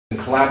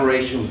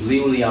collaboration with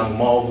Liu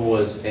Liangmo, who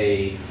was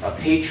a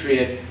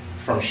patriot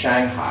from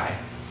Shanghai,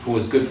 who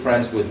was good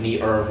friends with Ni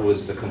who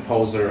was the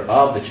composer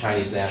of the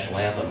Chinese national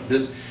anthem.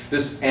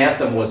 This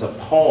anthem was a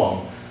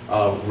poem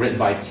written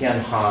by Tian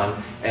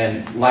Han,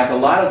 and like a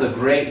lot of the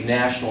great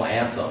national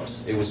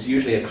anthems, it was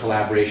usually a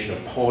collaboration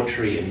of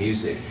poetry and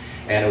music,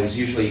 and it was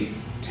usually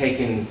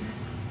taken,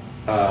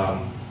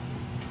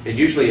 it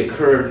usually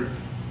occurred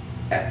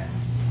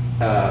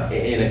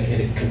in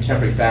a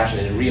contemporary fashion,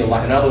 in real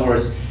life. In other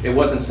words, it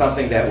wasn't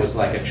something that was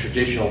like a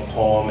traditional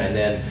poem and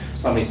then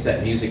somebody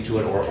set music to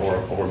it,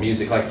 or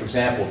music. Like, for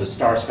example, the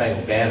Star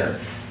Spangled Banner,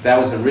 that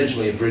was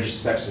originally a British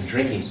sex and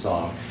drinking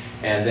song,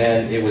 and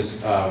then it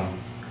was,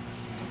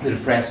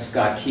 Francis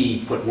Scott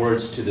Key put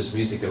words to this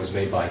music that was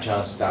made by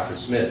John Stafford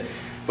Smith.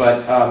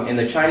 But in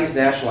the Chinese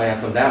national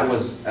anthem, that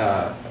was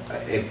a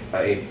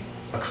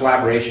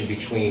collaboration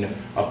between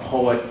a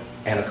poet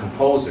and a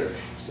composer,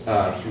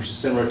 which is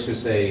similar to,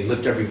 say,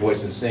 Lift Every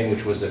Voice and Sing,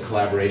 which was a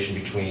collaboration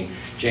between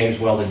James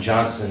Weldon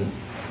Johnson,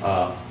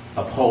 a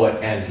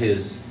poet, and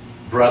his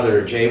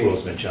brother, J.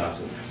 Rosamond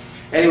Johnson.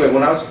 Anyway,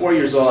 when I was 4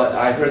 years old,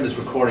 I heard this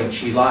recording,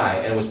 Qi Lai,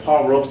 and it was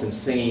Paul Robeson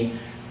singing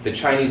the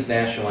Chinese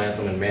national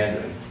anthem in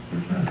Mandarin.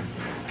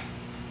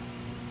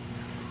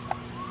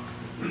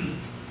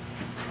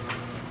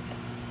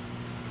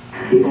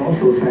 He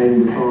also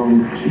sang the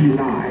song Qi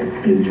Lai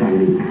in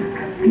Chinese.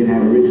 It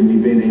had originally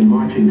been a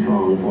marching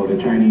song for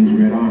the Chinese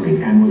Red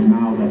Army and was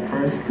now the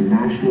first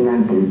national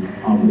anthem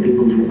of the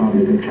People's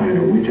Republic of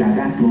China, which at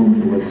that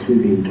moment was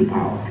sweeping to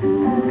power.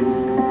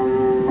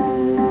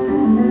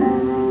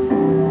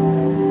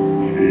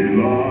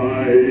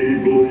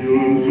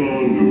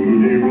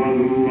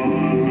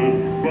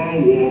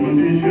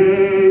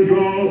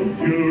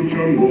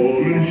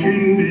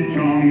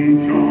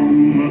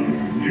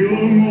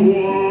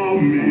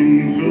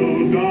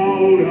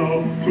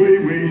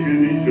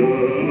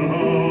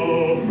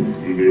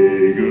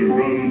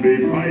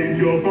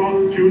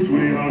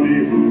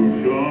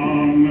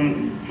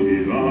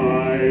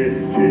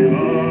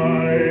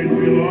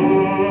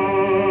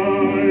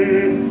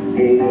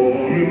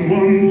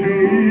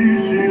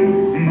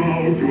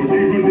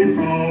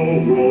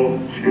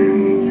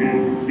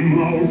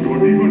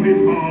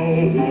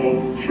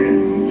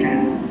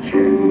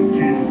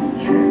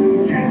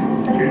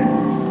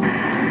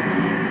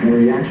 The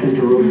reaction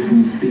to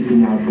Robeson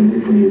speaking out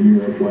politically in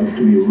Europe was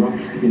to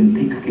erupt in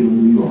Peekskill,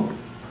 New York.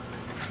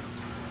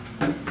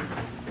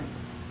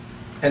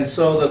 And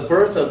so the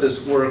birth of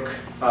this work,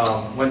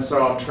 When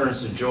Sorrow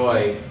Turns to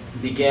Joy,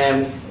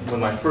 began when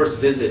my first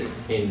visit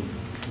in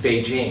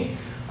Beijing.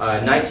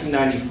 In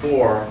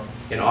 1994,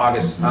 in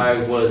August,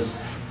 I was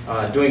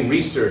doing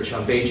research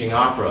on Beijing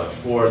opera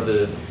for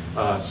the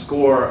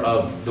score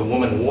of The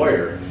Woman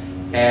Warrior.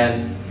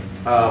 And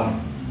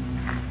I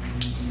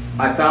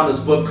found this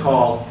book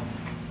called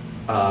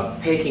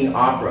Peking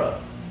Opera,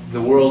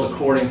 The World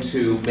According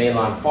to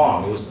Meilan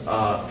Fong. It was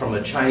from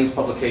a Chinese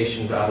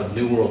publication out of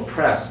New World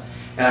Press.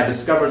 And I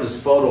discovered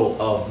this photo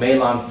of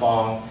Meilan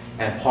Fong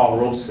and Paul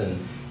Robeson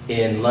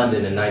in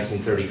London in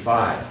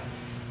 1935.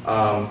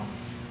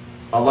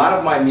 A lot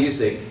of my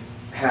music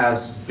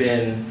has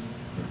been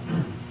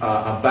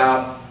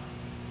about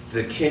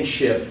the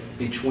kinship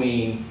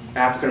between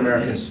African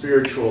American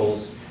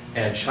spirituals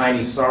and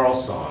Chinese sorrow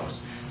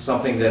songs,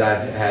 something that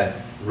I've had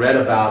read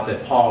about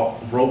that Paul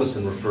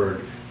Robeson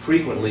referred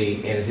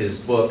frequently in his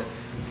book,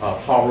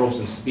 Paul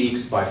Robeson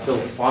Speaks by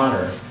Philip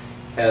Fauner,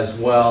 as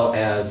well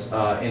as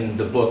in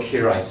the book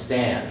Here I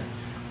Stand.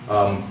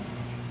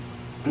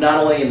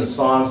 Not only in the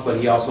songs, but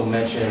he also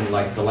mentioned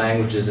like the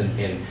languages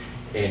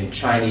in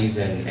Chinese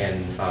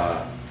and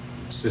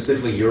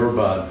specifically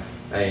Yoruba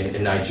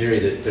in Nigeria,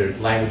 that their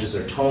languages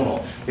are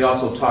tonal. He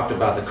also talked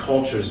about the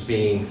cultures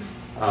being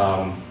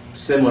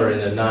similar in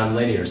a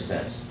non-linear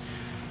sense.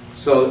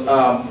 So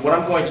what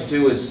I'm going to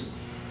do is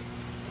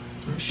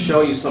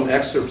show you some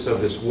excerpts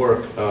of this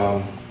work,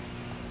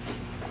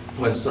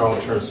 When Sorrow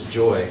Turns to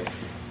Joy.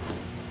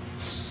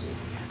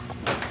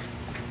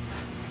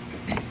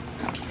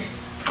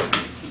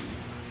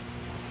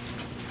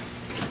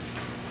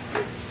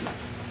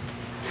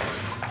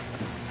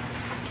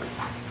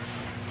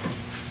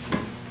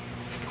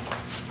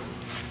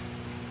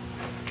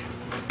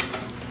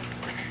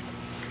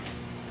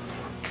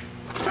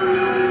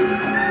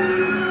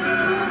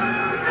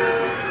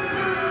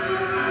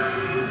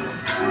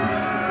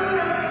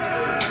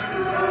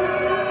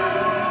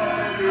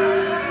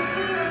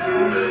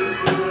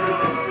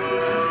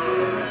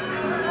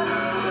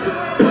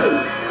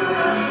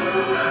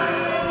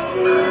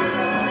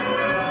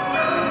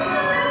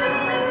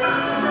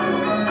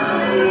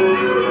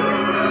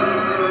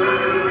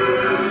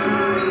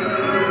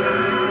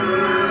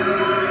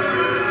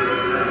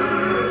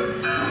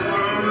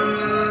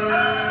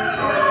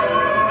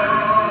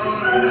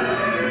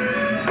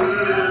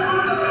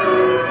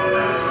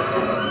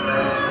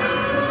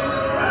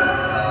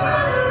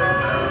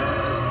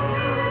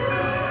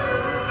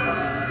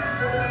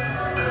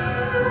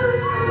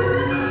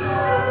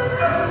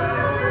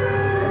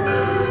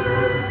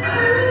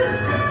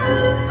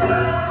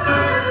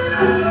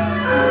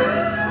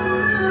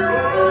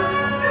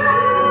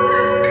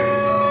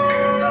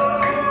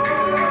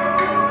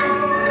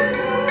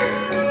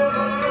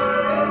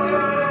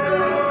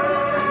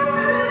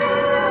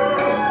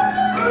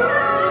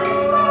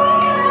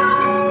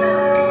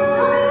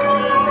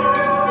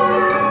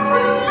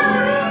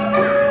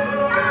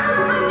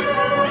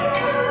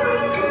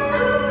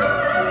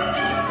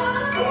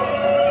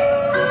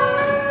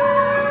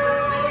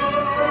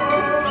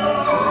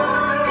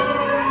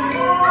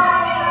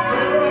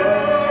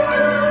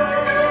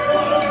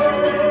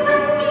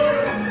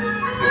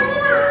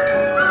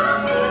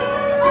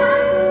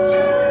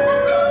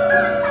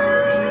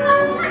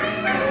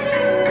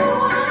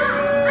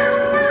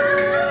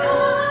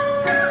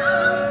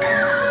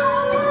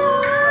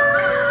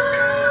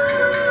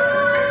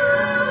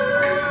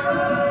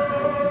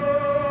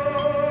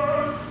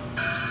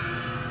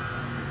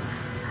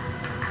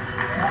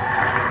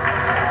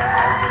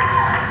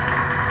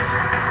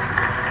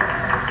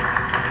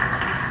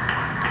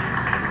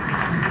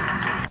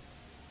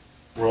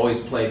 always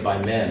played by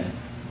men.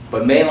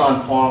 But Mei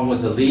Lan Fong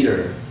was a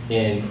leader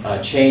in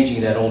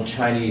changing that old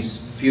Chinese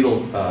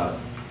feudal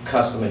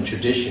custom and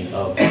tradition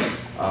of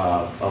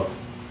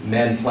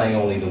men playing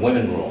only the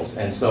women roles.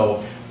 And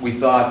so we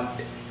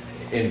thought,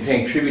 in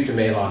paying tribute to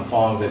Mei Lan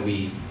Fong, that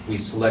we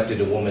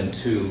selected a woman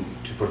to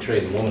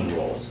portray the woman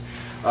roles.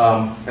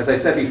 As I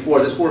said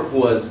before, this work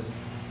was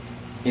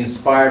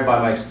inspired by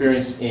my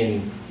experience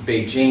in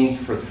Beijing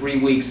for 3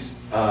 weeks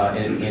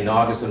in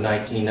August of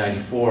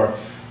 1994.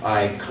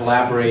 I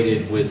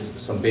collaborated with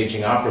some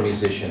Beijing opera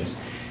musicians.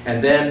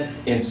 And then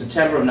in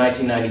September of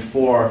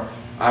 1994,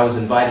 I was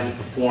invited to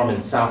perform in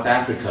South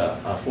Africa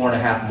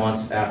 4.5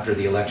 months after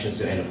the elections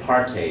to end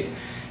apartheid.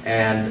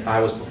 And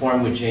I was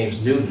performing with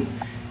James Newton.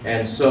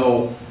 And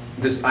so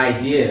this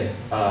idea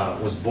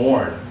was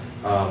born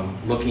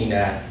looking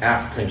at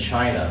African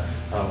China.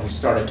 We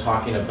started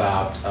talking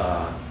about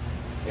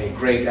a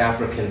great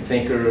African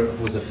thinker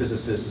who was a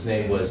physicist. His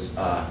name was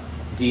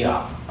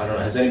Diop. I don't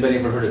know, has anybody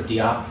ever heard of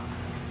Diop?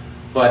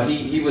 But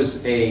he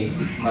was a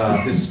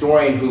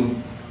historian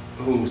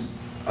who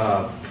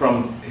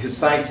from his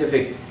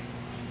scientific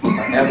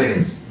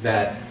evidence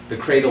that the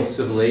cradle of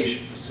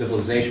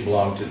civilization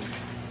belonged to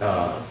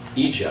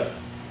Egypt,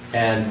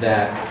 and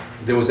that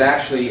there was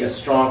actually a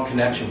strong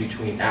connection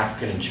between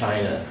Africa and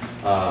China,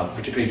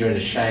 particularly during the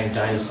Shang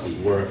dynasty,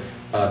 where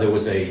there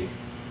was a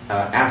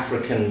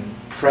African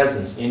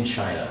presence in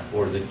China,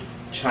 or the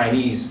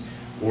Chinese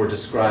were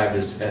described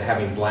as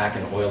having black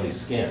and oily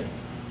skin.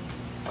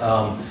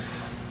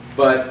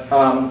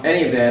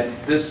 Any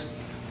event,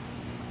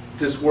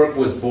 this work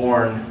was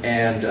born,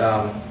 and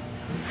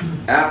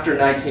after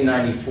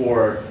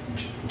 1994,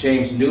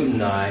 James Newton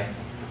and I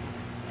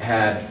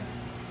had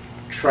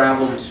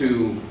traveled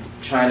to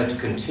China to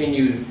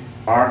continue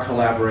our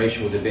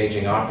collaboration with the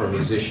Beijing opera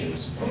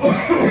musicians.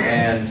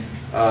 And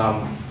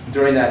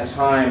during that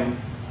time,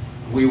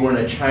 we were in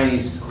a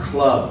Chinese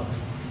club,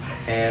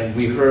 and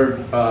we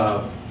heard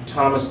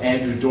Thomas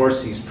Andrew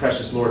Dorsey's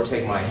Precious Lord,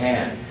 Take My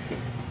Hand.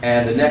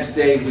 And the next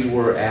day we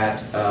were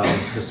at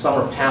the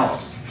Summer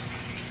Palace,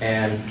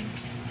 and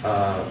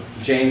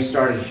James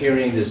started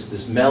hearing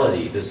this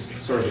melody, this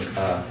sort of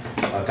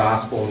a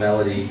gospel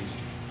melody,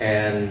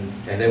 and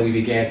then we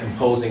began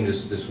composing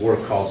this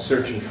work called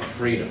Searching for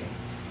Freedom.